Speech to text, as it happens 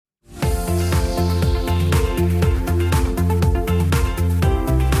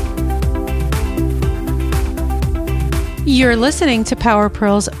You're listening to Power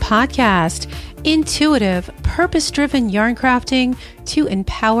Pearls Podcast, intuitive, purpose-driven yarn crafting to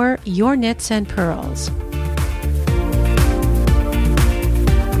empower your knits and pearls.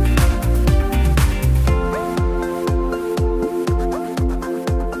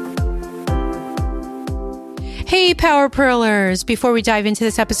 Hey, Power Pearlers! Before we dive into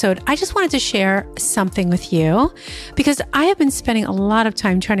this episode, I just wanted to share something with you because I have been spending a lot of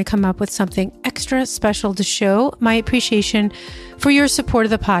time trying to come up with something extra special to show my appreciation for your support of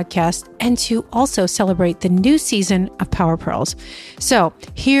the podcast and to also celebrate the new season of Power Pearls. So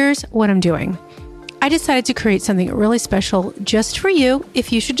here's what I'm doing. I decided to create something really special just for you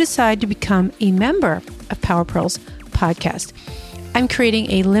if you should decide to become a member of Power Pearls Podcast. I'm creating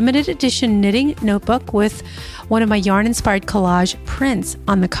a limited edition knitting notebook with one of my yarn-inspired collage prints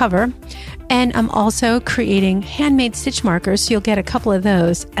on the cover. And I'm also creating handmade stitch markers, so you'll get a couple of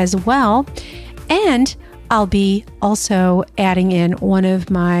those as well. And I'll be also adding in one of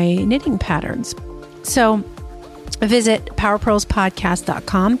my knitting patterns. So visit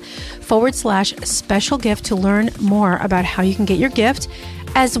powerpearlspodcast.com/special gift to learn more about how you can get your gift,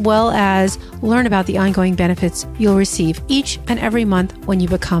 as well as learn about the ongoing benefits you'll receive each and every month when you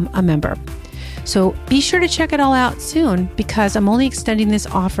become a member. So be sure to check it all out soon because I'm only extending this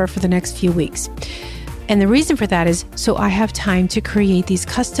offer for the next few weeks. And the reason for that is so I have time to create these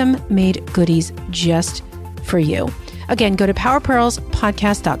custom-made goodies just for you. Again, go to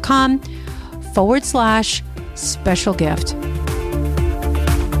powerpearlspodcast.com/special gift.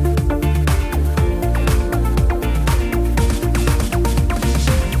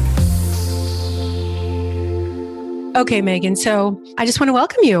 Okay, Meghan. So I just want to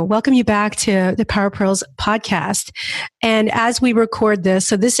welcome you back to the Power Pearls podcast. And as we record this,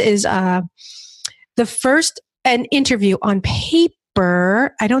 so this is the first an interview on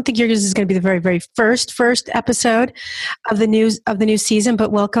paper. I don't think yours is going to be the very, very first episode of the new season,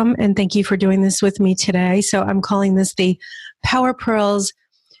 but welcome and thank you for doing this with me today. So I'm calling this the Power Pearls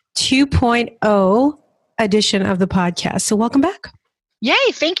 2.0 edition of the podcast. So welcome back. Yay.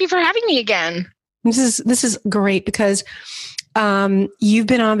 Thank you for having me again. This is great because you've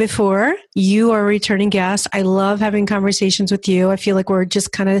been on before. You are a returning guest. I love having conversations with you. I feel like we're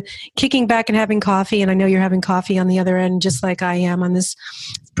just kind of kicking back and having coffee, and I know you're having coffee on the other end, just like I am on this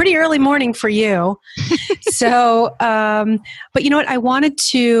pretty early morning for you. So, but you know what? I wanted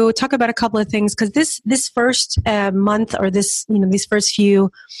to talk about a couple of things because this first month or these first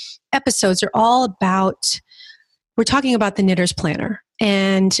few episodes are all about. We're talking about the Knitter's Planner.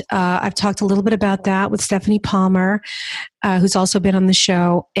 And I've talked a little bit about that with Stephanie Palmer, who's also been on the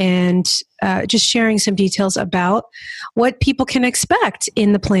show, and just sharing some details about what people can expect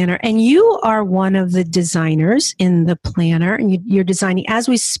in the planner. And you are one of the designers in the planner, and you're designing as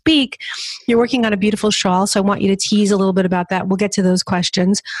we speak. You're working on a beautiful shawl, so I want you to tease a little bit about that. We'll get to those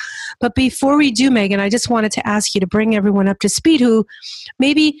questions. But before we do, Meghan, I just wanted to ask you to bring everyone up to speed who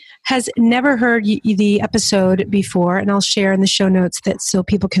maybe has never heard the episode before, and I'll share in the show notes that so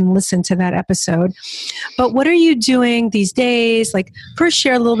people can listen to that episode. But what are you doing these days? Like, first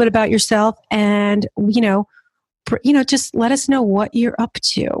share a little bit about yourself and, just let us know what you're up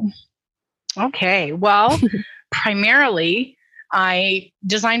to. Okay. Well, primarily I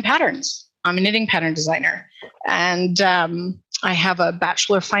design patterns. I'm a knitting pattern designer, and I have a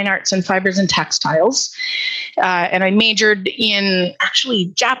Bachelor of Fine Arts in Fibers and Textiles. And I majored in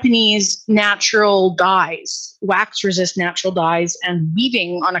actually Japanese natural dyes, wax-resist natural dyes, and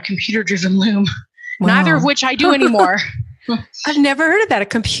weaving on a computer-driven loom, wow. Neither of which I do anymore. I've never heard of that, a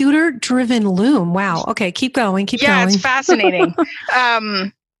computer-driven loom. Wow. Okay, keep going. Yeah, it's fascinating.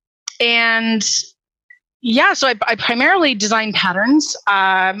 So I primarily design patterns.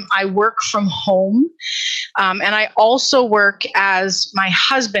 I work from home, and I also work as my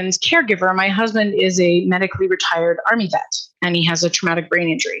husband's caregiver. My husband is a medically retired Army vet, and he has a traumatic brain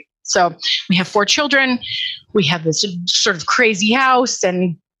injury. So we have 4 children. We have this sort of crazy house,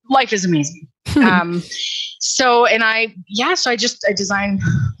 and life is amazing. So I design.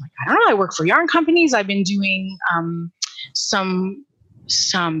 I work for yarn companies. I've been doing some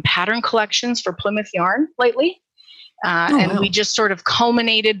pattern collections for Plymouth Yarn lately. And we just sort of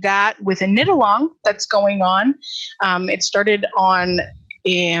culminated that with a knit along that's going on. It started on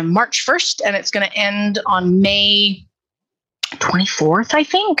March 1st and it's going to end on May 24th, I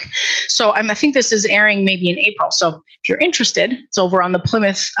think. So I think this is airing maybe in April. So if you're interested, it's over on the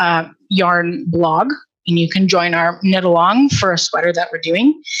Plymouth Yarn blog, and you can join our knit along for a sweater that we're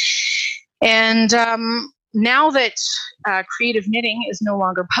doing. And now that Creative Knitting is no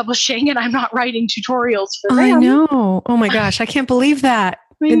longer publishing and I'm not writing tutorials for them. I know. Oh my gosh. I can't believe that.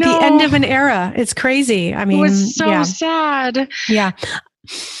 The end of an era. It's crazy. I mean, it was so sad. Yeah.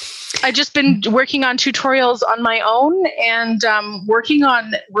 I've just been working on tutorials on my own and working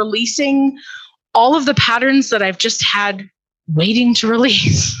on releasing all of the patterns that I've just had waiting to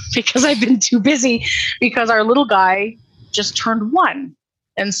release because I've been too busy because our little guy just turned 1.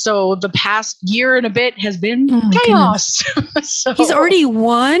 And so the past year and a bit has been chaos. So, he's already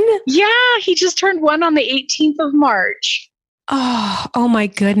 1? Yeah, he just turned 1 on the 18th of March. Oh my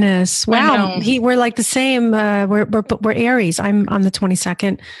goodness. Wow. We're like the same. We're Aries. I'm on the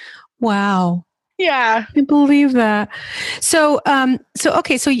 22nd. Wow. Yeah. I can't believe that. So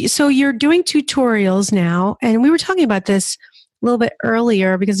you're doing tutorials now, and we were talking about this a little bit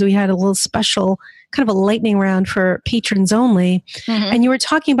earlier because we had a little special kind of a lightning round for patrons only. Mm-hmm. And you were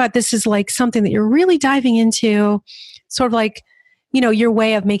talking about this is like something that you're really diving into, sort of like, your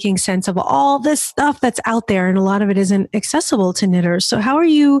way of making sense of all this stuff that's out there. And a lot of it isn't accessible to knitters. So how are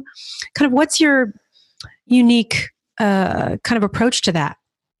you what's your unique kind of approach to that?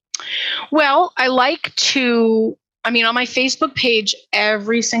 Well, I like to, on my Facebook page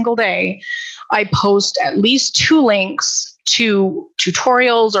every single day, I post at least 2 links to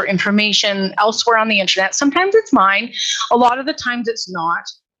tutorials or information elsewhere on the internet. Sometimes it's mine. A lot of the times it's not,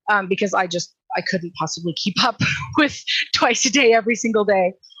 because I couldn't possibly keep up with twice a day, every single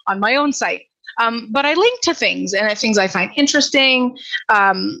day on my own site. But I link to things I find interesting,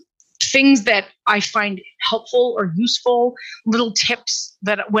 things that I find helpful or useful, little tips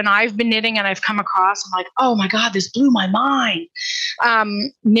that when I've been knitting and I've come across, I'm like, oh my God, this blew my mind.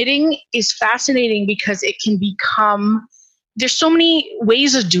 Knitting is fascinating because it can become, there's so many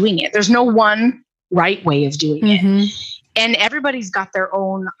ways of doing it. There's no one right way of doing it. And everybody's got their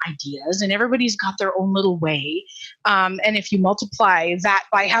own ideas and everybody's got their own little way. And if you multiply that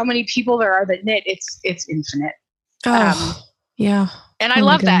by how many people there are that knit, it's infinite. Yeah. And I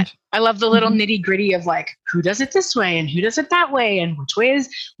love that. I love the little nitty gritty of like, who does it this way and who does it that way? And which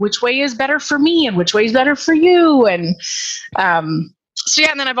way is better for me and which way is better for you? And and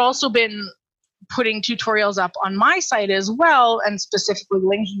then I've also been putting tutorials up on my site as well, and specifically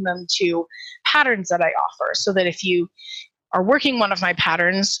linking them to patterns that I offer, so that if you are working one of my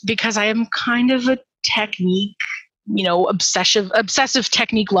patterns, because I am kind of a technique, obsessive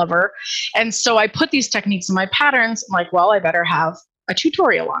technique lover. And so I put these techniques in my patterns. I'm like, well, I better have a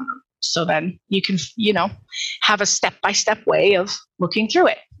tutorial on them. So then you can, have a step-by-step way of looking through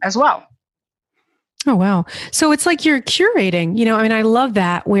it as well. Oh, wow. So it's like you're curating, I love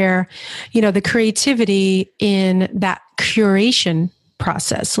that where, the creativity in that curation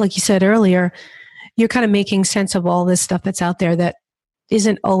process, like you said earlier, you're kind of making sense of all this stuff that's out there that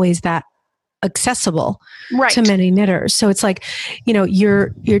isn't always that accessible to many knitters. So it's like,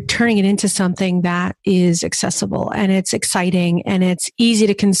 you're turning it into something that is accessible and it's exciting and it's easy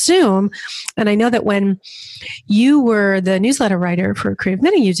to consume. And I know that when you were the newsletter writer for Creative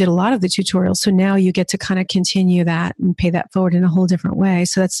Knitting, you did a lot of the tutorials. So now you get to kind of continue that and pay that forward in a whole different way.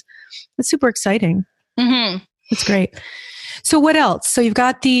 So that's super exciting. Mm-hmm. That's great. So what else? So you've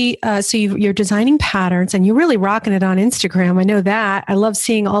got you're designing patterns and you're really rocking it on Instagram. I know that. I love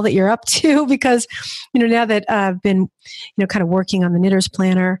seeing all that you're up to because, now that I've been, kind of working on the Knitter's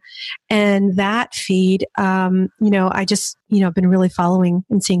Planner and that feed, I just, I've been really following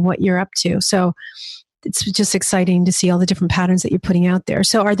and seeing what you're up to. So it's just exciting to see all the different patterns that you're putting out there.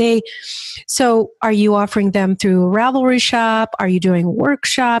 So are you offering them through a Ravelry shop? Are you doing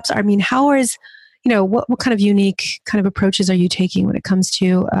workshops? How is, what kind of unique kind of approaches are you taking when it comes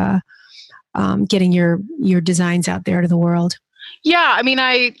to getting your designs out there to the world? Yeah,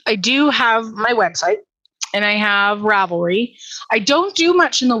 I do have my website and I have Ravelry. I don't do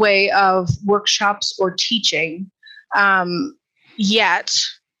much in the way of workshops or teaching yet,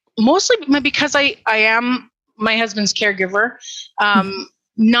 mostly because I am my husband's caregiver.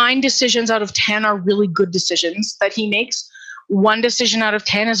 9 decisions out of 10 are really good decisions that he makes. 1 decision out of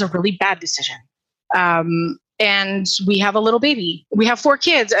 10 is a really bad decision. And we have a little baby. We have 4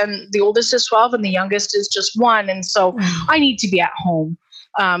 kids and the oldest is 12 and the youngest is just 1. And so I need to be at home.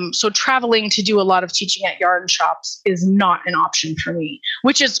 So traveling to do a lot of teaching at yarn shops is not an option for me,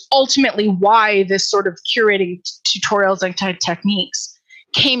 which is ultimately why this sort of curating tutorials and techniques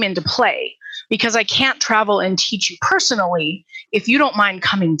came into play, because I can't travel and teach you personally. If you don't mind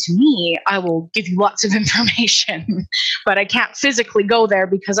coming to me, I will give you lots of information, but I can't physically go there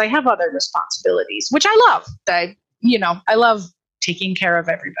because I have other responsibilities, which I love. I love taking care of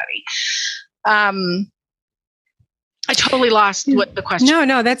everybody. I totally lost what the question.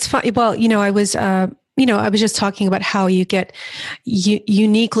 No, that's fine. Well, I was just talking about how you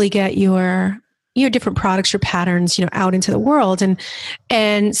uniquely get your different products or patterns, out into the world.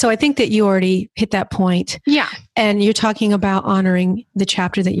 And so I think that you already hit that point. Yeah. And you're talking about honoring the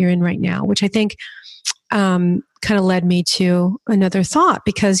chapter that you're in right now, which I think kind of led me to another thought,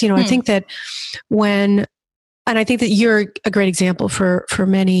 because, I think that and I think that you're a great example for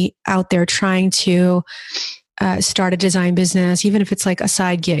many out there trying to start a design business, even if it's like a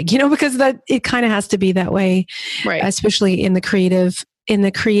side gig, because it kind of has to be that way, right? Especially in the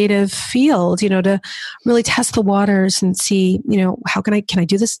creative field, to really test the waters and see, how can I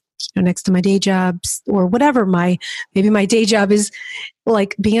do this, next to my day jobs or whatever. Maybe my day job is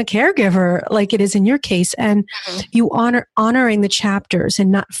like being a caregiver, like it is in your case, and you honoring the chapters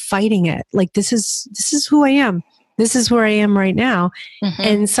and not fighting it. Like this is who I am. This is where I am right now.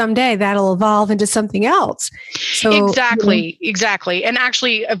 And someday that'll evolve into something else. So exactly. And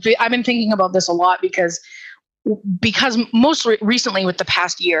actually I've been thinking about this a lot because most recently with the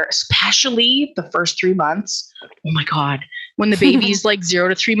past year, especially the first 3 months, oh my God, when the baby's like 0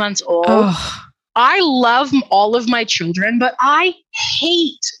 to 3 months old, I love all of my children, but I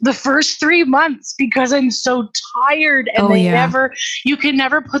hate the first 3 months because I'm so tired and you can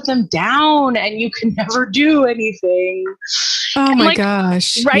never put them down and you can never do anything. Oh my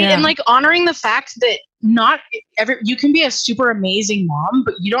gosh. Right. Yeah. And like honoring the fact that you can be a super amazing mom,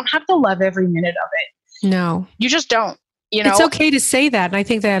 but you don't have to love every minute of it. No, you just don't. It's okay to say that. And I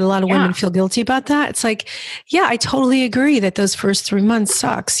think that a lot of women feel guilty about that. It's like, yeah, I totally agree that those first 3 months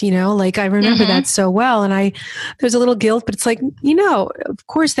sucks, like I remember that so well. And there's a little guilt, but it's like, of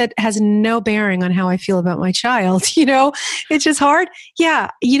course that has no bearing on how I feel about my child. It's just hard.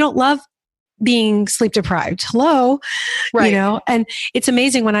 Yeah. You don't love being sleep deprived. Hello. Right. And it's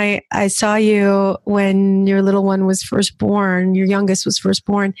amazing when I saw you when your little one was first born, your youngest was first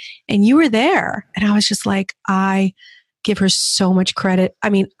born, and you were there. And I was just like, I give her so much credit.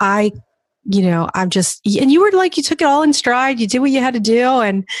 I mean, and you were like, you took it all in stride. You did what you had to do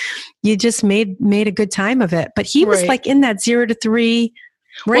and you just made a good time of it. But he was like in that 0 to 3 range.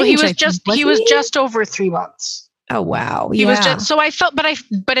 Well, he was just over 3 months. Oh, wow. He was just, so I felt, but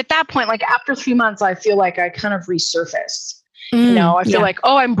at that point, like after 3 months, I feel like I kind of resurfaced. I feel like,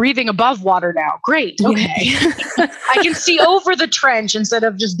 I'm breathing above water now. Great. Okay. I can see over the trench instead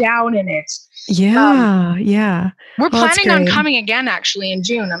of just down in it. Yeah. We're planning on coming again, actually, in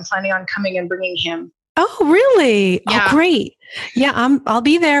June. I'm planning on coming and bringing him. Oh, really? Yeah. Oh, great. Yeah, I'll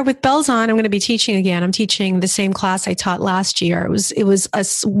be there with bells on. I'm going to be teaching again. I'm teaching the same class I taught last year. It was a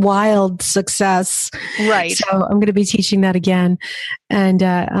wild success. Right. So I'm going to be teaching that again. And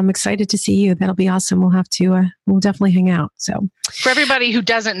I'm excited to see you. That'll be awesome. We'll definitely hang out. So for everybody who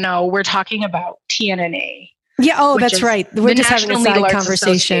doesn't know, we're talking about TNNA. Yeah. Oh, that's right. We're just having a side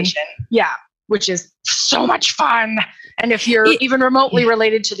conversation. Yeah. Which is so much fun. And if you're even remotely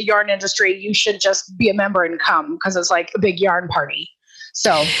related to the yarn industry, you should just be a member and come because it's like a big yarn party.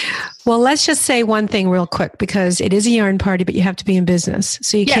 So, well, let's just say one thing real quick, because it is a yarn party, but you have to be in business.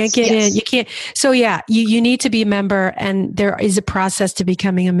 So you can't get in, you can't. So yeah, you need to be a member, and there is a process to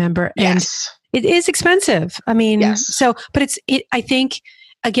becoming a member, and it is expensive. I mean, but I think,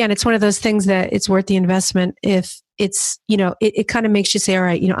 again, it's one of those things that it's worth the investment if it's, it kind of makes you say, all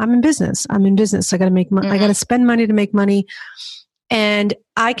right, I'm in business. I got to make money. I got to spend money to make money. And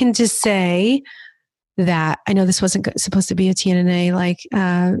I can just say that I know this wasn't supposed to be a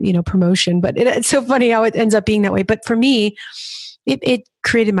TNNA, promotion, but it's so funny how it ends up being that way. But for me, it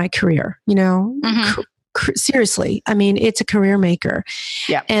created my career, seriously. I mean, it's a career maker.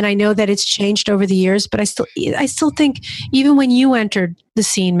 Yeah. And I know that it's changed over the years, but I still think even when you entered the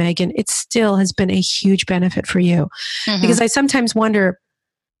scene, Meghan, it still has been a huge benefit for you, because I sometimes wonder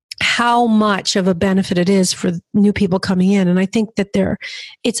how much of a benefit it is for new people coming in. And I think that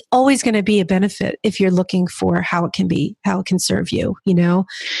it's always going to be a benefit if you're looking for how it can serve you, And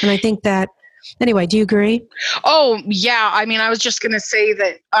I think that, anyway, do you agree? Oh yeah. I mean, I was just going to say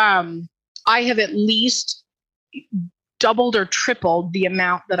that, I have at least doubled or tripled the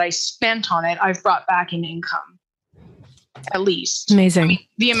amount that I spent on it. I've brought back in income, at least. Amazing. I mean,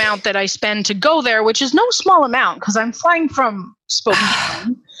 the amount that I spend to go there, which is no small amount because I'm flying from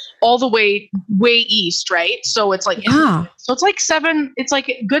Spokane all the way east, right? So it's like, so it's like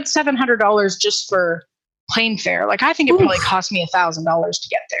a good $700 just for plane fare. Like I think it probably cost me $1,000 to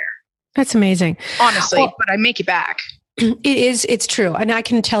get there. That's amazing. Honestly, but I make it back. It's true. And I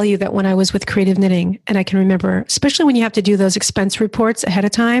can tell you that when I was with Creative Knitting, and I can remember, especially when you have to do those expense reports ahead of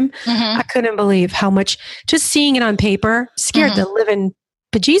time, I couldn't believe how much just seeing it on paper scared the living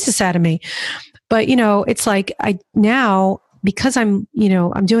bejesus out of me. But, it's like now because I'm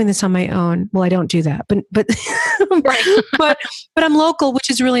doing this on my own. Well, I don't do that, but Right. but I'm local, which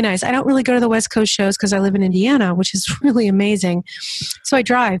is really nice. I don't really go to the West Coast shows because I live in Indiana, which is really amazing. So I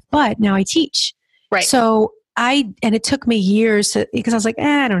drive, but now I teach. Right. So and it took me years because I was like,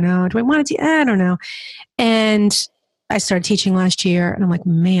 I don't know. Do I want to teach? I don't know. And I started teaching last year, and I'm like,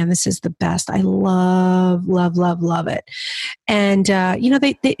 man, this is the best. I love, love, love, love it. And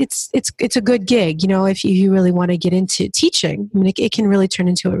it's a good gig. If you really want to get into teaching, I mean, it can really turn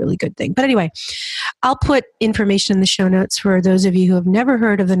into a really good thing. But anyway, I'll put information in the show notes for those of you who have never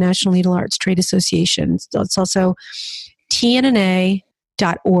heard of the National Needle Arts Trade Association. It's also tnna.org,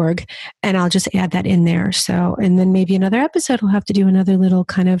 and I'll just add that in there. So, and then maybe another episode we'll have to do another little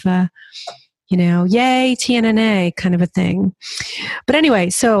kind of yay TNNA kind of a thing. But anyway,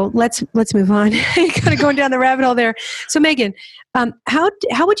 so let's move on. Kind of going down the rabbit hole there. So Meghan, how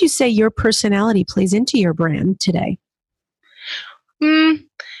would you say your personality plays into your brand today?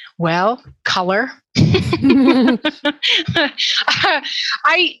 Well, color. I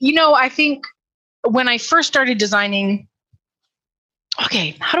think when I first started designing,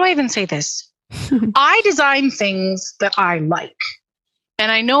 okay, how do I even say this? I design things that I like.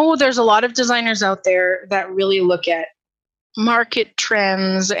 And I know there's a lot of designers out there that really look at market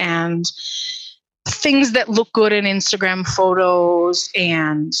trends and things that look good in Instagram photos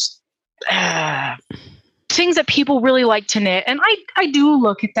and things that people really like to knit. And I do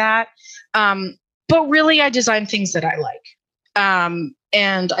look at that. But really, I design things that I like.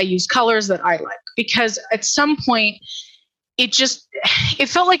 And I use colors that I like. Because at some point, it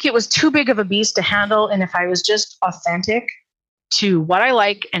felt like it was too big of a beast to handle. And if I was just authentic to what I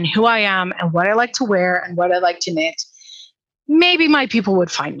like and who I am and what I like to wear and what I like to knit, maybe my people would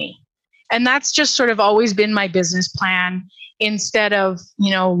find me. And that's just sort of always been my business plan, instead of,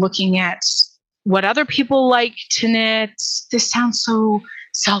 looking at what other people like to knit. This sounds so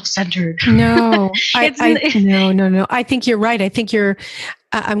self-centered. No, no. I think you're right. I think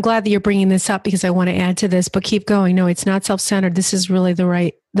I'm glad that you're bringing this up because I want to add to this, but keep going. No, it's not self-centered. This is really the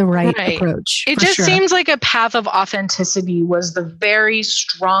right approach. It just seems like a path of authenticity was the very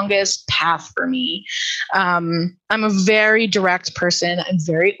strongest path for me. I'm a very direct person. I'm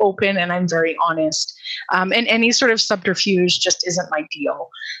very open and I'm very honest. And any sort of subterfuge just isn't my deal.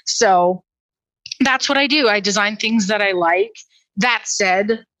 So that's what I do. I design things that I like. That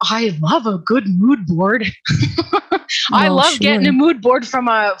said, I love a good mood board. I love getting a mood board from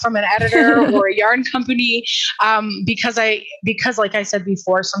an editor or a yarn company, because like I said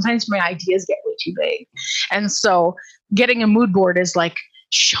before, sometimes my ideas get way too big, and so getting a mood board is like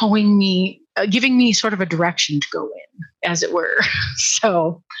showing me, giving me sort of a direction to go in, as it were.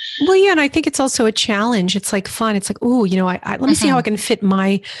 So, well, yeah, and I think it's also a challenge. It's like fun. It's like, oh, let me see how I can fit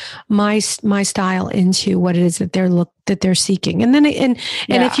my style into what it is that they're seeking. And then, and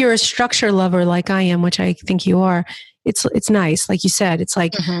if you're a structure lover like I am, which I think you are, it's nice. Like you said, it's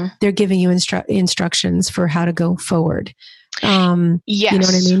like they're giving you instructions for how to go forward. Yes. You know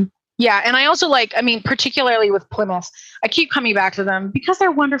what I mean? Yeah. And I also particularly with Plymouth, I keep coming back to them because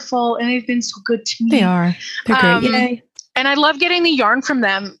they're wonderful and they've been so good to me. They are. They're great. Yay. And I love getting the yarn from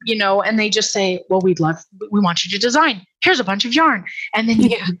them, and they just say, well, we want you to design. Here's a bunch of yarn. And then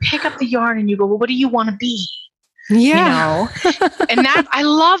you pick up the yarn and you go, well, what do you want to be? Yeah. And that, I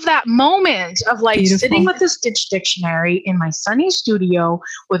love that moment of like Beautiful. Sitting with a stitch dictionary in my sunny studio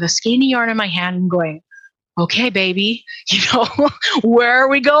with a skeiny yarn in my hand and going, okay, baby, where are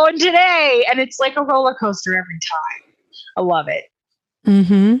we going today? And it's like a roller coaster every time. I love it.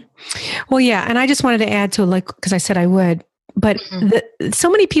 Mm-hmm. Well, yeah. And I just wanted to add to because I said I would, but so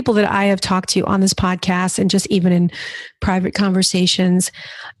many people that I have talked to on this podcast and just even in private conversations,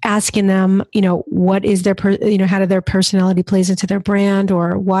 asking them, what is their, how do their personality plays into their brand,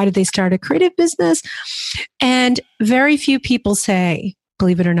 or why did they start a creative business? And very few people say,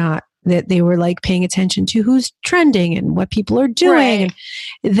 believe it or not, that they were like paying attention to who's trending and what people are doing. Right.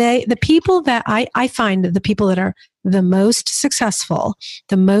 And the people that I find the people that are the most successful,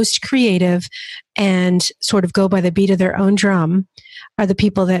 the most creative, and sort of go by the beat of their own drum are the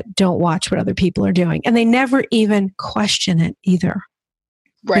people that don't watch what other people are doing. And they never even question it either.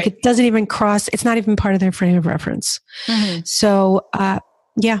 Right. Like it doesn't even it's not even part of their frame of reference. Mm-hmm. So,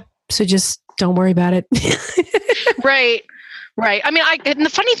 so just don't worry about it. Right. Right. I mean, and the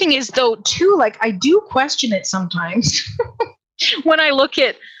funny thing is though, too, like I do question it sometimes when I look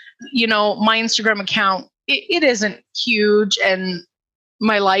at, my Instagram account, it isn't huge and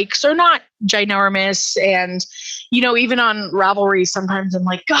my likes are not ginormous. And, even on Ravelry, sometimes I'm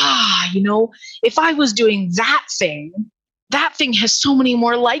like, if I was doing that thing has so many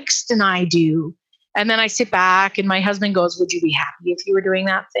more likes than I do. And then I sit back and my husband goes, would you be happy if you were doing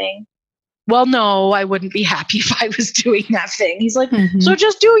that thing? Well, no, I wouldn't be happy if I was doing that thing. He's like, so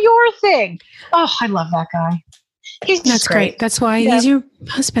just do your thing. Oh, I love that guy. That's great. That's why he's your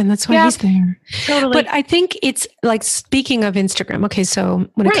husband. That's why he's there. Totally. But I think it's like, speaking of Instagram. Okay. So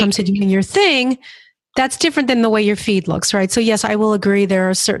when it comes to doing your thing, that's different than the way your feed looks, right? So yes, I will agree. There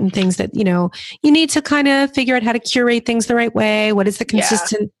are certain things that, you need to kind of figure out how to curate things the right way. What is the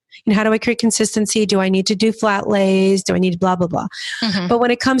consistent, how do I create consistency? Do I need to do flat lays? Do I need blah, blah, blah? But when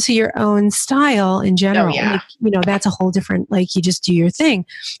it comes to your own style in general, that's a whole different, like, you just do your thing.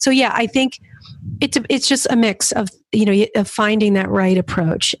 So yeah, I think it's just a mix of, of finding that right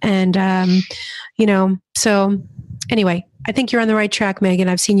approach. And, so anyway, I think you're on the right track, Meghan.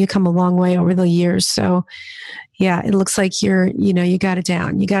 I've seen you come a long way over the years. So yeah, it looks like you got it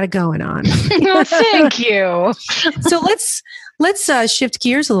down. You got it going on. Oh, thank you. So let's shift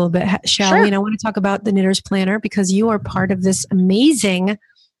gears a little bit, shall we? And I want to talk about the Knitter's Planner, because you are part of this amazing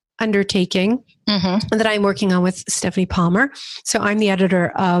undertaking that I'm working on with Stephanie Palmer. So I'm the editor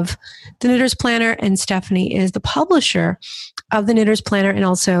of the Knitter's Planner, and Stephanie is the publisher of the Knitter's Planner. And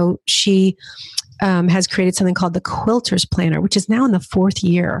also she has created something called the Quilter's Planner, which is now in the 4th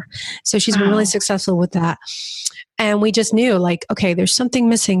year. So she's been really successful with that. And we just knew, like, okay, there's something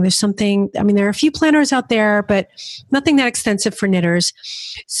missing. There are a few planners out there, but nothing that extensive for knitters.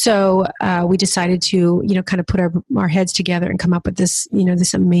 So we decided to, kind of put our heads together and come up with this,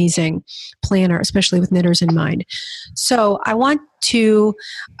 this amazing planner, especially with knitters in mind. So I want to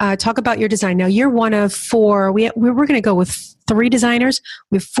talk about your design. Now, you're one of 4. We're going to go with 3 designers.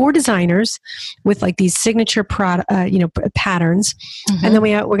 We have 4 designers with like these signature patterns, and then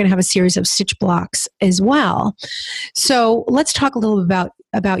we're going to have a series of stitch blocks as well. So let's talk a little bit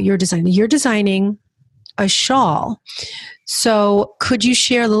about your design. You're designing a shawl. So could you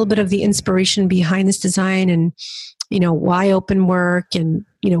share a little bit of the inspiration behind this design, and why open work, and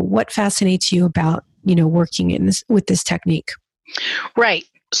what fascinates you about working with this technique? Right.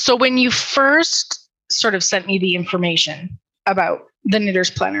 So when you first sort of sent me the information about the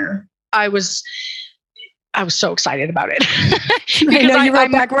Knitter's Planner, I was so excited about it. I know you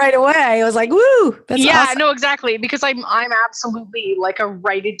wrote back right away. I was like, woo, that's awesome. No, exactly. Because I'm absolutely like a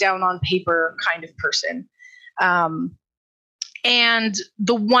write it down on paper kind of person. And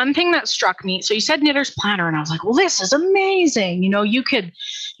the one thing that struck me, so you said Knitter's Planner, and I was like, well, this is amazing. You're going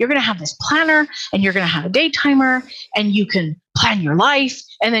to have this planner, and you're going to have a day timer, and you can plan your life,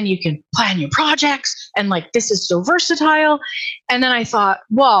 and then you can plan your projects, and like, this is so versatile. And then I thought,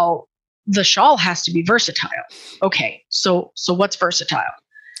 well, the shawl has to be versatile. Okay. So what's versatile?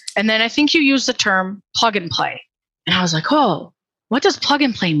 And then I think you used the term plug and play. And I was like, oh, what does plug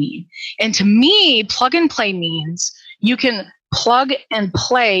and play mean? And to me, plug and play means you can plug and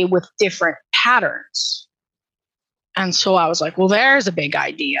play with different patterns. And so I was like, well, there's a big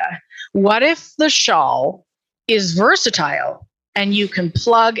idea. What if the shawl is versatile and you can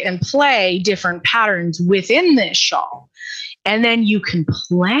plug and play different patterns within this shawl, and then you can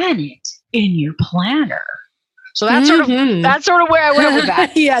plan it in your planner? So that's sort of where I went with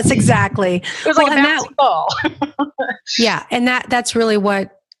that. Yes, exactly. It was like a bouncy ball. Yeah. And that's really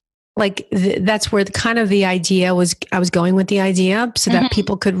what, like, that's where the idea was. I was going with the idea so that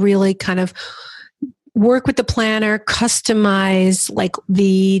people could really kind of work with the planner, customize like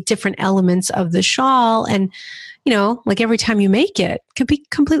the different elements of the shawl. And, like every time you make it could be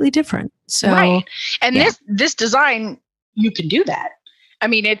completely different. So, right. And this design, you can do that. I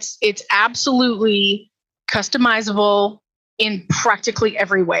mean, it's absolutely customizable in practically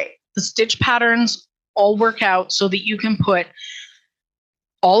every way. The stitch patterns all work out so that you can put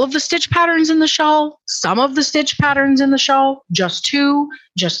all of the stitch patterns in the shawl, some of the stitch patterns in the shawl, just 2,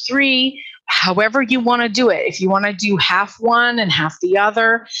 just 3, however you want to do it. If you want to do half one and half the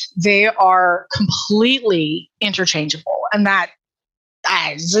other, they are completely interchangeable. And that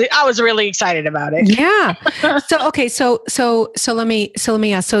I was really excited about it. Yeah. So, okay. So let me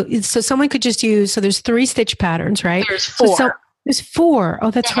ask. So someone could just use, so there's 3 stitch patterns, right? There's 4. There's 4. Oh,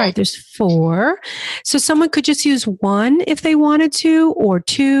 that's right. There's 4. So someone could just use 1 if they wanted to, or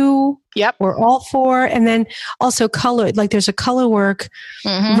 2. Yep. Or all 4. And then also color, like there's a color work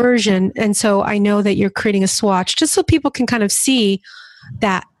version. And so I know that you're creating a swatch just so people can kind of see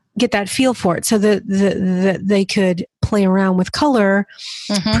that, get that feel for it. So that they could play around with color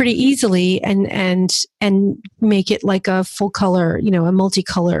pretty easily and make it like a full color, a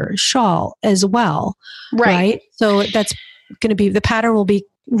multicolor shawl as well. Right. So that's going to be, the pattern will be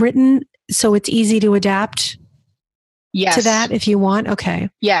written so it's easy to adapt to that if you want. Okay.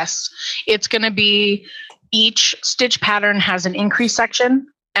 Yes. It's going to be, each stitch pattern has an increase section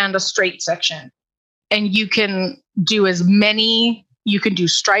and a straight section. and you can do as many, you can do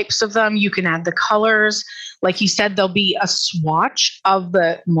stripes of them. You can add the colors. Like you said, there'll be a swatch of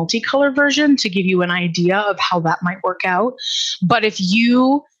the multicolor version to give you an idea of how that might work out. But if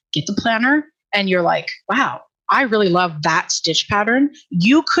you get the planner and you're like, wow, I really love that stitch pattern,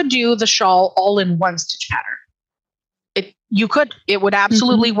 you could do the shawl all in one stitch pattern. It would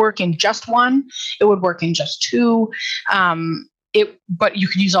absolutely work in just one. It would work in just two. But you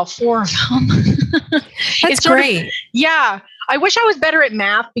could use all four of them. That's great. Yeah. I wish I was better at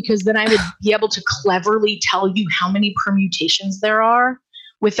math, because then I would be able to cleverly tell you how many permutations there are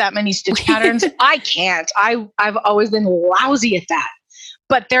with that many stitch patterns. I can't. I've always been lousy at that.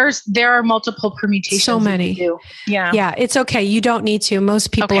 But there are multiple permutations. So many. Yeah. Yeah. It's okay. You don't need to.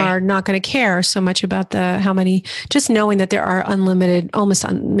 Most people are not going to care so much about how many, just knowing that there are unlimited,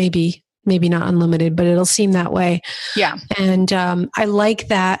 maybe not unlimited, but it'll seem that way. Yeah. And I like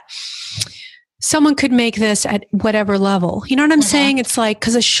that someone could make this at whatever level. You know what I'm saying? It's like,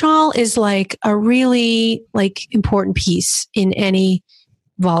 because a shawl is like a really like important piece in any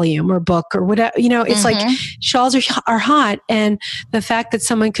volume or book or whatever. You know, it's like shawls are hot, and the fact that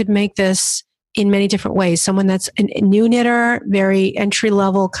someone could make this in many different ways, someone that's a new knitter, very entry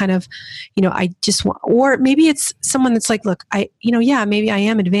level kind of, you know, I just want, or maybe it's someone that's like, look, maybe I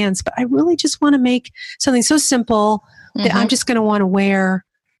am advanced, but I really just want to make something so simple that I'm just going to want to wear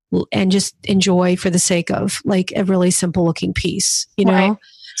and just enjoy for the sake of like a really simple looking piece, you know? Right.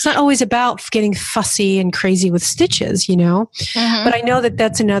 It's not always about getting fussy and crazy with stitches, you know, but I know that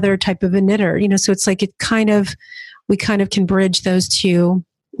that's another type of a knitter, you know, so it's like we kind of can bridge those two,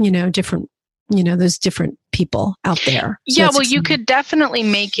 you know, different, you know, those different people out there. So you could definitely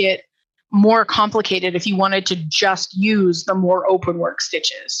make it more complicated if you wanted to just use the more open work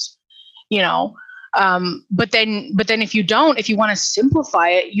stitches, you know. But then if you want to simplify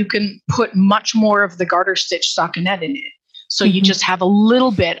it, you can put much more of the garter stitch stockinette in it. So you just have a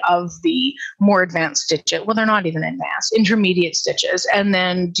little bit of the more advanced stitches. Well, they're not even advanced, intermediate stitches, and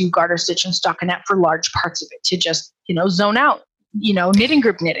then do garter stitch and stockinette for large parts of it to just, you know, zone out, you know, knitting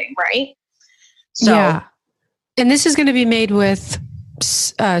group knitting, right? So, yeah. And this is going to be made with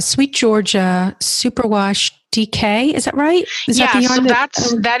Sweet Georgia Superwash DK. Is that right?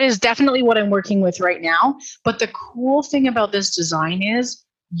 That is definitely what I'm working with right now. But the cool thing about this design is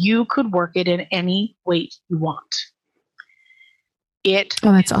you could work it in any weight you want.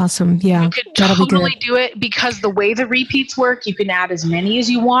 That's awesome. Yeah. You could totally do it, because the way the repeats work, you can add as many as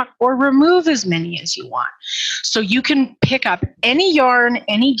you want or remove as many as you want. So you can pick up any yarn,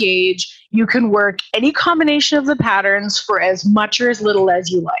 any gauge. You can work any combination of the patterns for as much or as little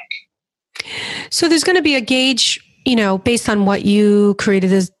as you like. So there's going to be a gauge, you know, based on what you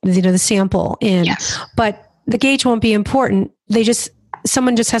created as, you know, the sample in. Yes. But the gauge won't be important.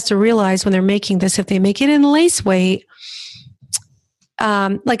 Someone just has to realize when they're making this, if they make it in lace weight,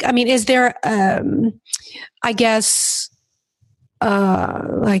 is there, I guess,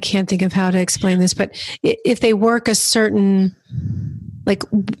 I can't think of how to explain this, but if they work a certain, like,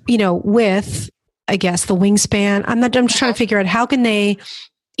 you know, width, I guess the wingspan, I'm just trying to figure out how can they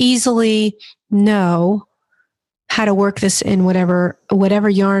easily know how to work this in whatever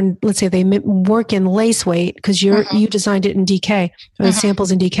yarn. Let's say they work in lace weight, because you designed it in DK, or the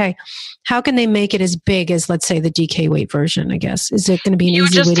samples in DK. How can they make it as big as, let's say, the DK weight version? I guess, is it going to be an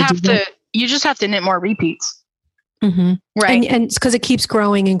easy way to do that? You just have to knit more repeats, right? And because it keeps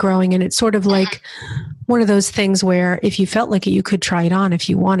growing and growing, and it's sort of like one of those things where if you felt like it, you could try it on if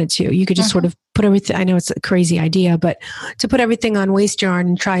you wanted to. You could just sort of put everything. I know it's a crazy idea, but to put everything on waste yarn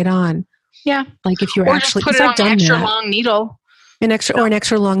and try it on. Yeah. Like if you're actually, just put it on an extra long needle. An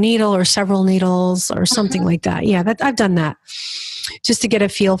extra long needle, or several needles, or something like that. Yeah, I've done that just to get a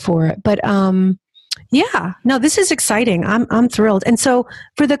feel for it. But yeah, no, this is exciting. I'm thrilled. And so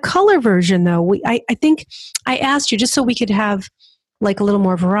for the color version, though, I think I asked you just so we could have like a little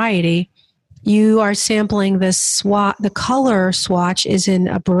more variety. You are sampling the color swatch is in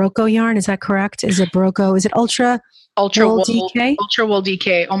a Barocco yarn. Is that correct? Is it Barocco? Is it Ultra Wool DK? Ultra Wool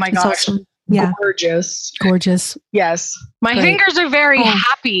DK. Oh my gosh. Awesome. Yeah. Gorgeous. Yes. My fingers are very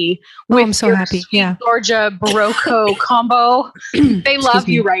happy with I'm so happy. Yeah. Georgia Barocco combo. They love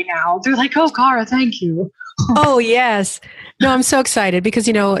you right now. They're like, oh, Cara, thank you. Oh, yes. No, I'm so excited because,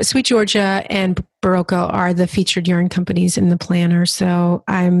 you know, Sweet Georgia and Barocco are the featured yarn companies in the planner. So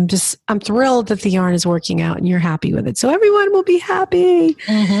I'm thrilled that the yarn is working out and you're happy with it. So everyone will be happy.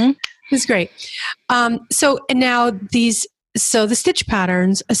 It's great. And now these so the stitch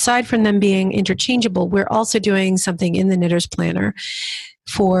patterns, aside from them being interchangeable, we're also doing something in the Knitter's Planner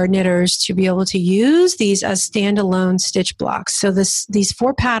for knitters to be able to use these as standalone stitch blocks. So these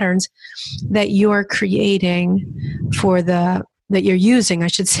 4 patterns that you are creating that you're using, I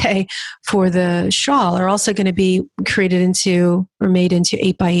should say, for the shawl are also going to be created into or made into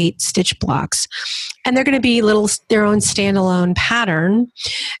 8x8 stitch blocks. And they're going to be their own standalone pattern.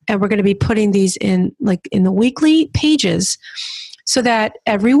 And we're going to be putting these in the weekly pages so that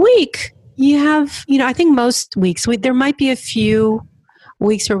every week you have, I think most weeks, there might be a few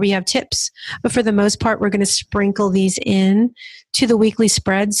weeks where we have tips, but for the most part, we're going to sprinkle these in to the weekly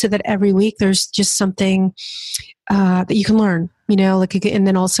spread so that every week there's just something that you can learn, and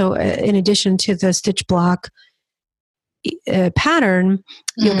then also in addition to the stitch block pattern,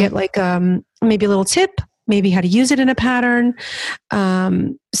 you'll get maybe a little tip, maybe how to use it in a pattern.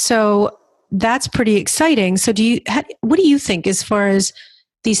 So that's pretty exciting. So what do you think as far as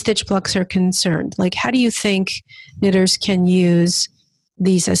these stitch blocks are concerned? Like, how do you think knitters can use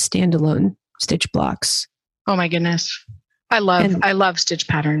these as standalone stitch blocks? Oh my goodness. I love stitch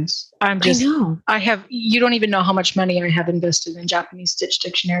patterns. I know. You don't even know how much money I have invested in Japanese stitch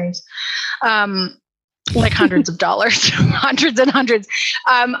dictionaries. Like hundreds of dollars, hundreds and hundreds.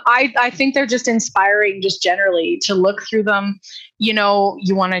 I think they're just inspiring just generally to look through them. You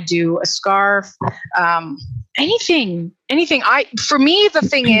want to do a scarf, anything. For me, the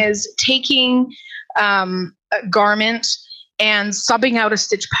thing is taking a garment and subbing out a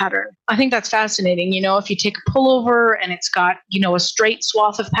stitch pattern. I think that's fascinating. If you take a pullover and it's got, a straight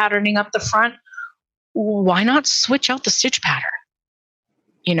swath of patterning up the front, why not switch out the stitch pattern?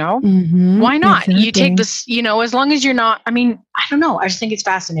 Why not? Exactly. You take this, as long as you're not, I don't know. I just think it's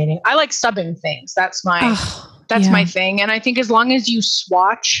fascinating. I like subbing things. That's my thing. And I think as long as you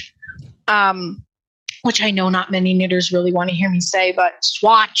swatch, which I know not many knitters really want to hear me say, but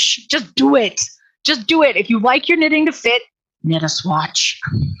swatch, just do it. Just do it. If you like your knitting to fit, knit a swatch.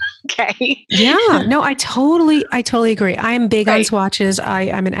 Okay. Yeah. No, I totally agree. I am big on swatches.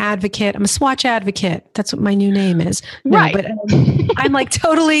 I'm an advocate. I'm a swatch advocate. That's what my new name is. No, right. But I'm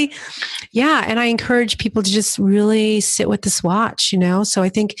totally, yeah. And I encourage people to just really sit with the swatch, So I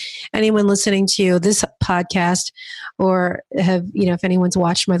think anyone listening to this podcast or have, if anyone's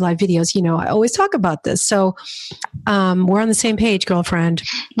watched my live videos, I always talk about this. So we're on the same page, girlfriend.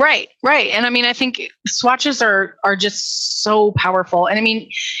 Right. And I think swatches are just so powerful. And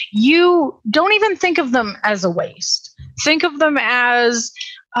you don't even think of them as a waste. Think of them as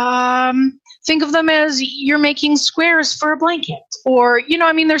you're making squares for a blanket, or,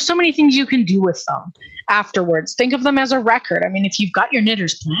 there's so many things you can do with them afterwards. Think of them as a record. If you've got your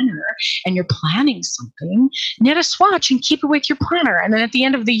knitter's planner and you're planning something, knit a swatch and keep it with your planner. And then at the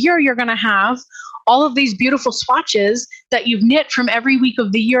end of the year, you're going to have all of these beautiful swatches that you've knit from every week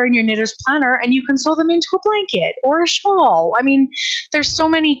of the year in your knitter's planner, and you can sew them into a blanket or a shawl. There's so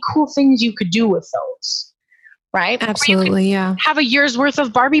many cool things you could do with those. Right? Absolutely. Yeah. Have a year's worth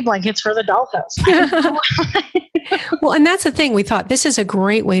of Barbie blankets for the dollhouse. Well, and that's the thing. We thought this is a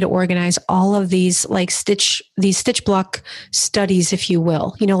great way to organize all of these stitch block studies, if you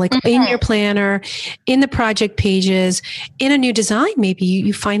will, in your planner, in the project pages, in a new design. Maybe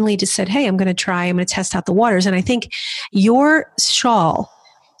you finally just said, hey, I'm going to test out the waters. And I think your shawl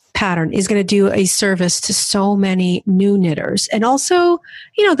pattern is going to do a service to so many new knitters, and also,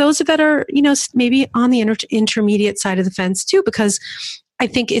 those that are, maybe on the intermediate side of the fence too, because I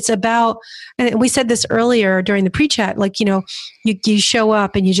think it's about, and we said this earlier during the pre-chat, you show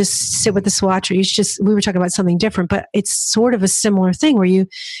up and you just sit with the swatch, or we were talking about something different, but it's sort of a similar thing where you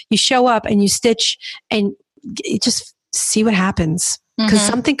show up and you stitch and you just see what happens, because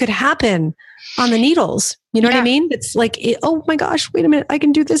something could happen on the needles. You know what I mean? It's oh my gosh, wait a minute, I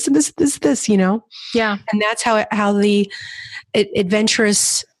can do this and this, Yeah. And that's how the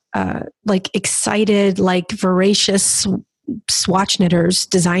adventurous, excited, voracious swatch knitters,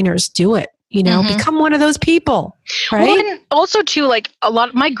 designers do it, become one of those people. Right. Well, and also too, a lot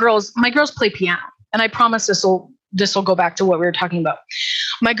of my girls play piano, and I promise this will go back to what we were talking about.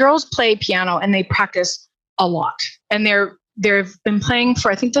 My girls play piano and they practice a lot, and they've been playing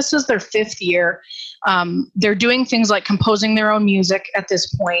for, I think this is their 5th year. They're doing things like composing their own music at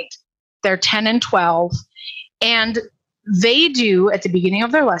this point. They're 10 and 12. And they do, at the beginning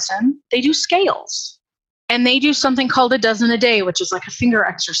of their lesson, they do scales. And they do something called a dozen a day, which is like a finger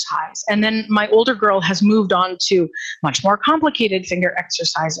exercise. And then my older girl has moved on to much more complicated finger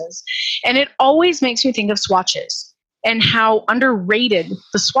exercises. And it always makes me think of swatches and how underrated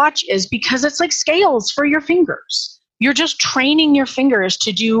the swatch is, because it's like scales for your fingers. You're just training your fingers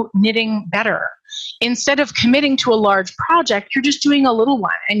to do knitting better. instead of committing to a large project, you're just doing a little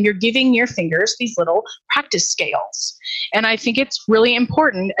one and you're giving your fingers these little practice scales. And I think it's really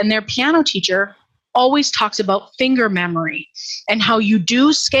important. And their piano teacher always talks about finger memory and how you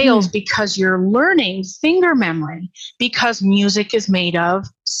do scales because you're learning finger memory, because music is made of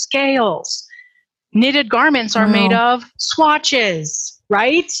scales. Knitted garments are made of swatches,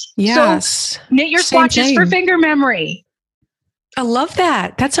 right? Yes. So knit your swatches for finger memory. I love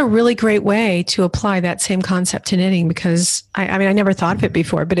that. That's a really great way to apply that same concept to knitting, because I mean, I never thought of it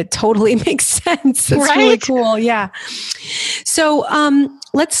before, but it totally makes sense. It's really cool. Yeah. So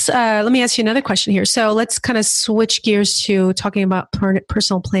let me ask you another question here. So let's kind of switch gears to talking about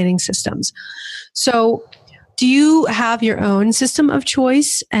personal planning systems. So do you have your own system of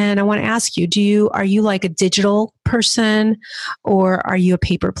choice? And I want to ask you, are you like a digital person, or are you a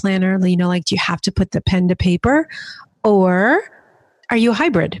paper planner? You know, like, do you have to put the pen to paper, or are you a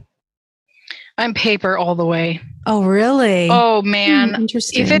hybrid? I'm paper all the way. Oh, really? Oh, man.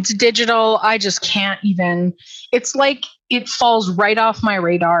 Interesting. If it's digital, I just can't even. It's like it falls right off my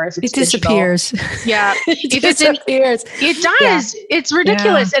radar if it's disappears. Digital. Yeah. It disappears. It does. Yeah. It's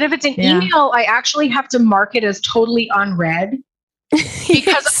ridiculous. Yeah. And if it's an email, I actually have to mark it as totally unread.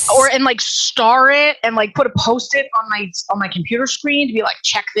 Because and like star it and like put a Post-it on my computer screen to be like,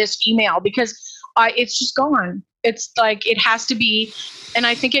 check this email, because it's just gone. It's like, it has to be, and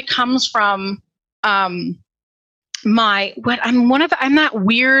I think it comes from I'm that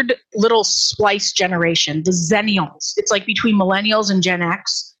weird little splice generation, the Zennials. It's like between millennials and Gen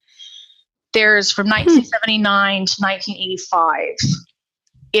X. There's from 1979 to 1985.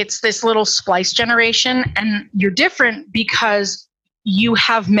 It's this little splice generation, and you're different because you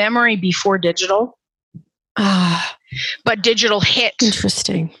have memory before digital. But digital hit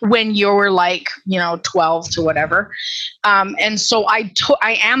when you were like, 12 to whatever. And so I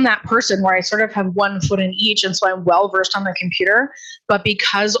am that person where I sort of have one foot in each. And so I'm well versed on the computer, but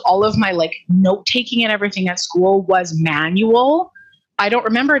because all of my like note taking and everything at school was manual, I don't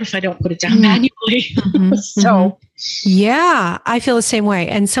remember it if I don't put it down manually. Yeah, I feel the same way.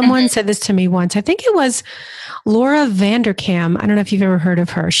 And someone said this to me once. I think it was Laura Vanderkam. I don't know if you've ever heard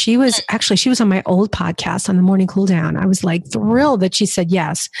of her. She was on my old podcast on the Morning Cool Down. I was like thrilled that she said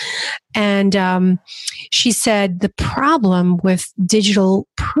yes. And she said the problem with digital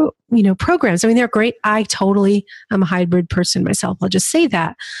programs, I mean, they're great. I'm a hybrid person myself. I'll just say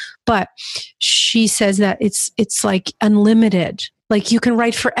that. But she says that it's like unlimited. Like you can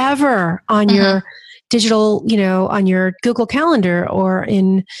write forever on your digital, on your Google Calendar or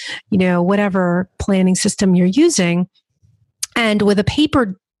in, whatever planning system you're using. And with a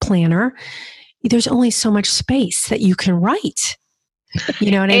paper planner, there's only so much space that you can write.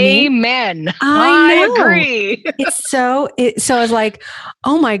 You know what I mean? Amen. I agree. So I was like,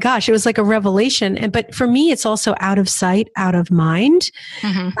 oh my gosh, it was like a revelation. But for me, it's also out of sight, out of mind.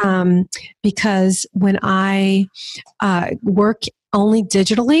 Because when I work only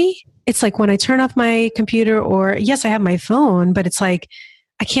digitally, it's like when I turn off my computer, or yes, I have my phone, but it's like,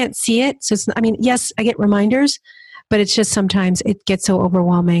 I can't see it. So yes, I get reminders, but it's just sometimes it gets so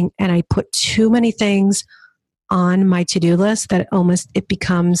overwhelming and I put too many things on my to-do list that it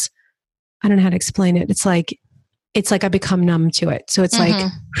becomes, I don't know how to explain it. It's like I become numb to it. So it's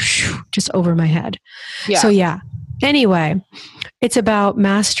like just over my head. Yeah. So yeah. Anyway, it's about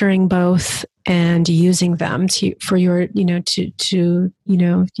mastering both and using them for your,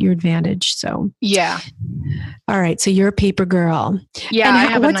 your advantage. So yeah. All right. So you're a paper girl. Yeah. And I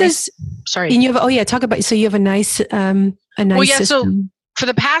have a nice. Sorry. And you have. Talk about. So you have a nice system. So for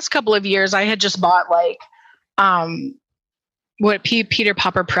the past couple of years, I had just bought like, what Peter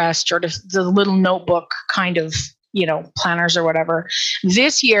Popper Press, sort of the little notebook kind of, planners or whatever.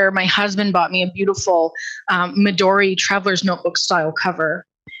 This year, my husband bought me a beautiful Midori Traveler's Notebook style cover.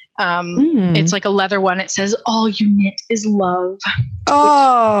 It's like a leather one. It says, "All you knit is love."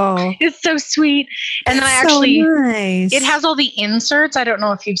 Oh, it's so sweet. And then nice. It has all the inserts. I don't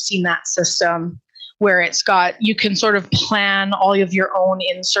know if you've seen that system where you can sort of plan all of your own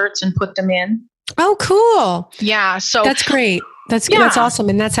inserts and put them in. Oh, cool. Yeah. So that's great. That's awesome.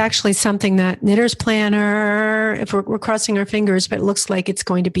 And that's actually something that Knitter's Planner, if we're crossing our fingers, but it looks like it's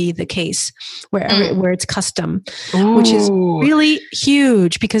going to be the case where it's custom, which is really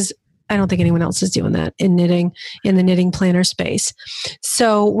huge because I don't think anyone else is doing that in the knitting planner space.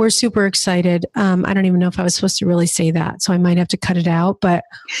 So we're super excited. I don't even know if I was supposed to really say that, so I might have to cut it out, but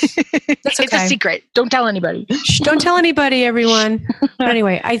that's okay. It's a secret. Don't tell anybody. Shh, don't tell anybody, everyone. But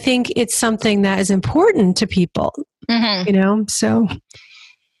anyway, I think it's something that is important to people, so.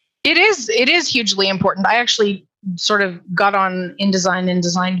 It is hugely important. I actually sort of got on InDesign and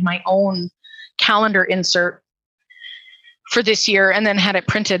designed my own calendar insert for this year and then had it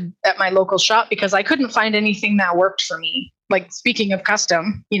printed at my local shop because I couldn't find anything that worked for me. Like, speaking of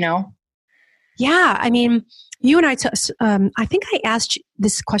custom, Yeah. I mean, you and I think I asked you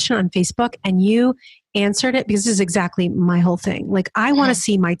this question on Facebook and you answered it because this is exactly my whole thing. Like, I want to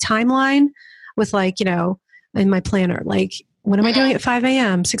see my timeline with in my planner, like, what am I doing at 5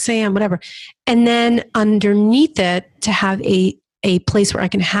 a.m., 6 a.m., whatever. And then underneath it to have a place where I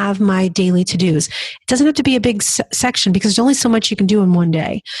can have my daily to-dos. It doesn't have to be a big section because there's only so much you can do in one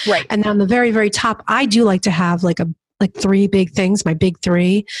day. Right. And then on the very, very top, I do like to have like 3 big things, my big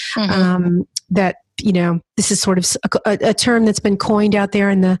 3, that, this is sort of a term that's been coined out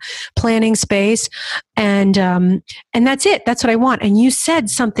there in the planning space. And that's it. That's what I want. And you said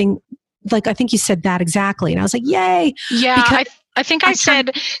something like, I think you said that exactly. And I was like, yay. Yeah. I think I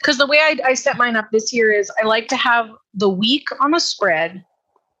said, because the way I set mine up this year is I like to have the week on a spread.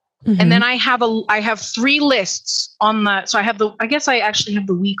 And then I have 3 lists on so I guess I actually have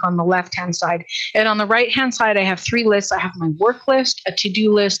the week on the left-hand side. And on the right-hand side, I have 3 lists. I have my work list, a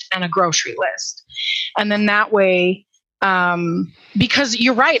to-do list, and a grocery list. And then that way, because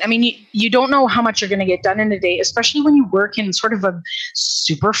you're right. I mean, you don't know how much you're going to get done in a day, especially when you work in sort of a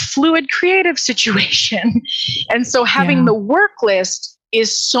super fluid creative situation. And so having the work list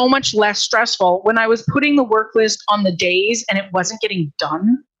is so much less stressful. When I was putting the work list on the days and it wasn't getting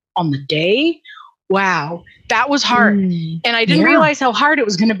done on the day, wow, that was hard. And I didn't realize how hard it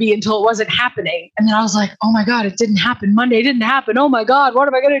was going to be until it wasn't happening. And then I was like, oh my God, it didn't happen. Monday didn't happen. Oh my God, what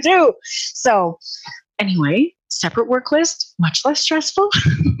am I going to do? So anyway, separate work list, much less stressful.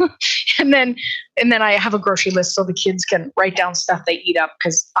 and then I have a grocery list so the kids can write down stuff they eat up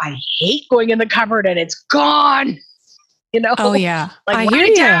because I hate going in the cupboard and it's gone. Oh yeah. Like, I hear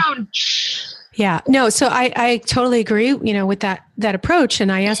you. Yeah. No, so I totally agree, with that approach.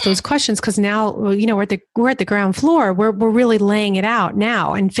 And I asked those questions because now, we're at the ground floor. We're really laying it out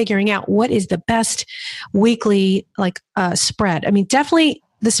now and figuring out what is the best weekly spread. I mean, definitely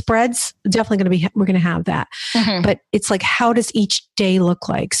the spreads definitely going to be, we're going to have that, but it's like, how does each day look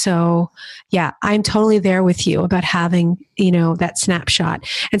like? So yeah, I'm totally there with you about having, that snapshot.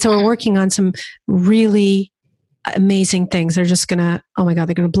 And so we're working on some really amazing things. They're just gonna, oh my God,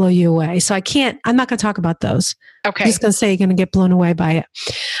 they're gonna blow you away. So I'm not gonna talk about those. Okay. I'm just gonna say you're gonna get blown away by it.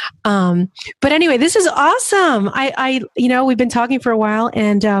 But anyway, this is awesome. I we've been talking for a while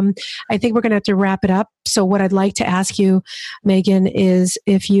and I think we're gonna have to wrap it up. So what I'd like to ask you, Meghan, is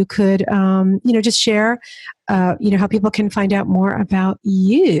if you could, just share, how people can find out more about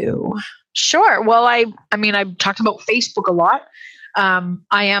you. Sure. Well, I mean, I've talked about Facebook a lot.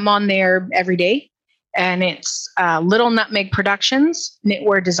 I am on there every day. And it's Little Nutmeg Productions,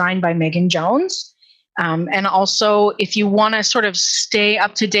 knitwear designed by Meghan Jones. And also, if you want to sort of stay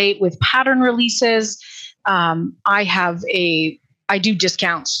up to date with pattern releases, I do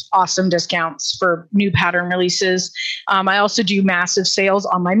discounts, awesome discounts for new pattern releases. I also do massive sales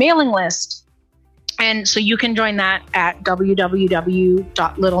on my mailing list. And so you can join that at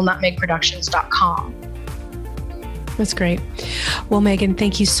www.littlenutmegproductions.com. That's great. Well, Meghan,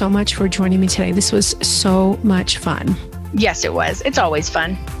 thank you so much for joining me today. This was so much fun. Yes, it was. It's always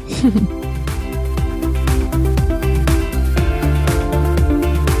fun.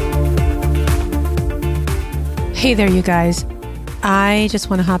 Hey there, you guys. I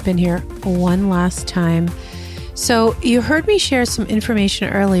just want to hop in here one last time. So you heard me share some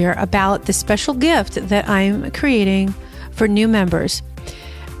information earlier about the special gift that I'm creating for new members.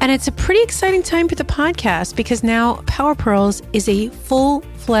 And it's a pretty exciting time for the podcast because now Power Pearls is a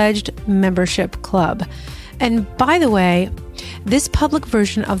full-fledged membership club. And by the way, this public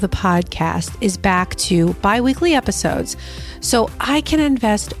version of the podcast is back to bi-weekly episodes, so I can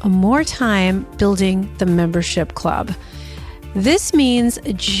invest more time building the membership club. This means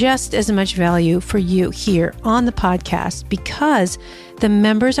just as much value for you here on the podcast because the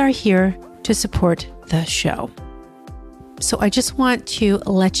members are here to support the show. So I just want to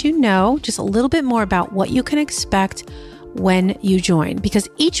let you know just a little bit more about what you can expect when you join, because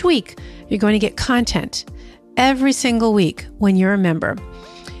each week you're going to get content every single week when you're a member.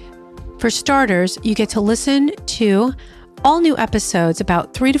 For starters, you get to listen to all new episodes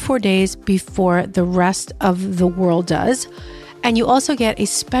about 3 to 4 days before the rest of the world does. And you also get a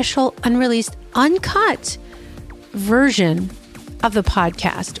special unreleased, uncut version of the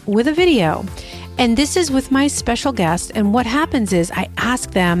podcast with a video. And this is with my special guest. And what happens is I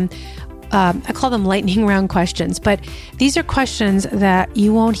ask them, I call them lightning round questions, but these are questions that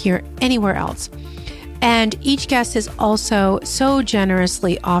you won't hear anywhere else. And each guest is also so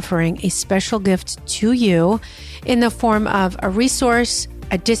generously offering a special gift to you in the form of a resource,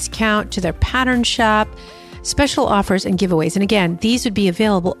 a discount to their pattern shop, special offers and giveaways. And again, these would be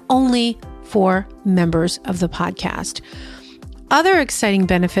available only for members of the podcast. Other exciting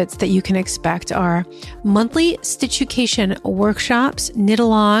benefits that you can expect are monthly Stitchucation workshops,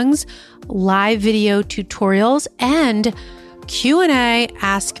 knit-alongs, live video tutorials, and Q&A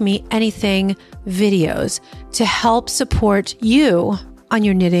Ask Me Anything videos to help support you on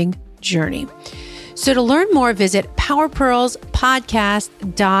your knitting journey. So to learn more, visit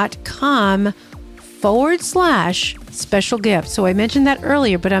powerpearlspodcast.com/special gift. So I mentioned that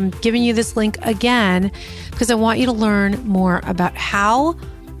earlier, but I'm giving you this link again because I want you to learn more about how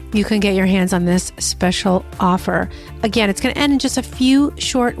you can get your hands on this special offer. Again, it's going to end in just a few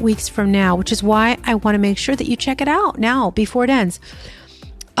short weeks from now, which is why I want to make sure that you check it out now before it ends.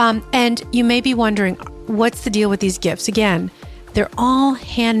 And you may be wondering, what's the deal with these gifts? Again, they're all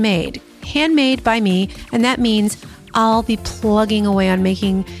handmade by me. And that means I'll be plugging away on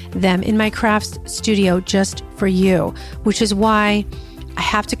making them in my crafts studio just for you, which is why I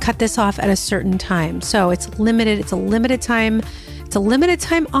have to cut this off at a certain time. So it's limited. It's a limited time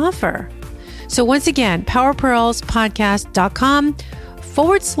offer. So once again,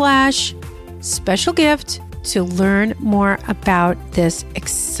 powerpearlspodcast.com/special gift to learn more about this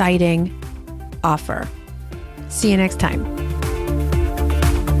exciting offer. See you next time.